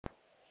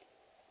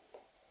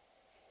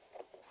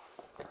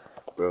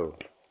Bro,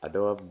 I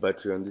don't have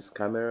battery on this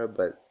camera,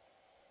 but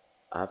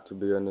I have to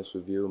be honest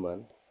with you,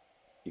 man.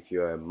 If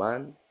you're a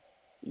man,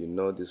 you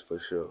know this for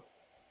sure.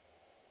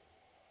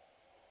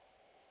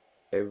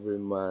 Every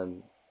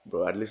man,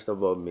 bro, at least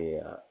about me,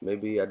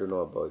 maybe I don't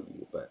know about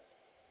you, but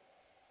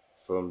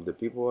from the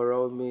people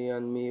around me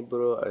and me,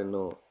 bro, I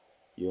know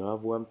you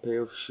have one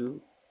pair of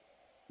shoe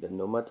that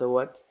no matter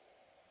what,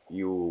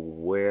 you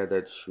wear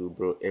that shoe,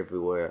 bro,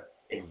 everywhere,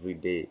 every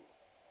day.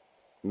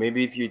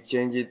 Maybe if you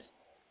change it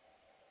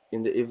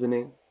in the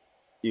evening,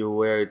 you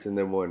wear it in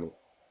the morning.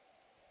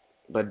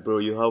 But bro,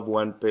 you have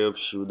one pair of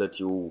shoe that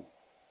you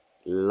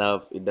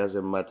love. It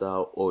doesn't matter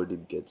how old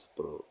it gets,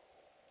 bro.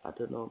 I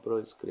don't know, bro.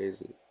 It's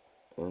crazy.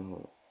 uh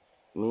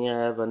Me, I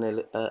have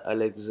an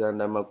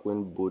Alexander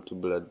McQueen boot,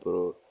 blood,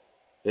 bro.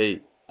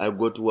 Hey, I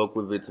go to work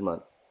with it,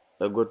 man.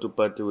 I go to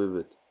party with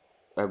it.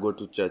 I go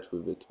to church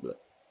with it, blood.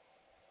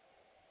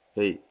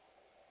 Hey,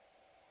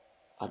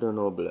 I don't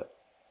know, blood.